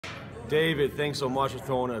David, thanks so much for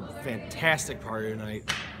throwing a fantastic party tonight.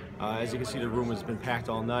 As you can see, the room has been packed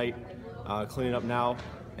all night, cleaning up now,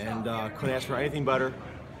 and couldn't ask for anything better.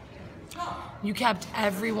 You kept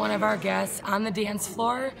every one of our guests on the dance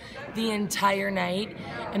floor the entire night,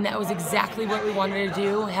 and that was exactly what we wanted to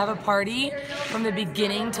do, have a party from the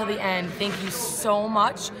beginning till the end. Thank you so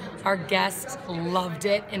much. Our guests loved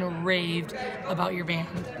it and raved about your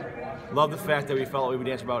band. Love the fact that we felt like we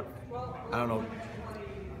danced about, I don't know,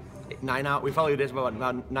 9 hours. We felt like we danced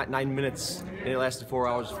about 9 minutes, and it lasted 4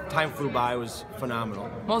 hours. Time flew by. It was phenomenal.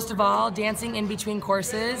 Most of all, dancing in between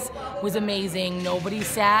courses was amazing. Nobody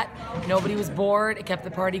sat, nobody was bored. It kept the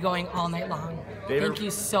party going all night long. Thank you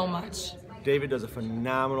so much. David does a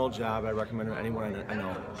phenomenal job. I recommend him to anyone I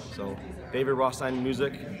know. So, David Rothstein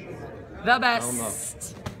Music. The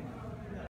best.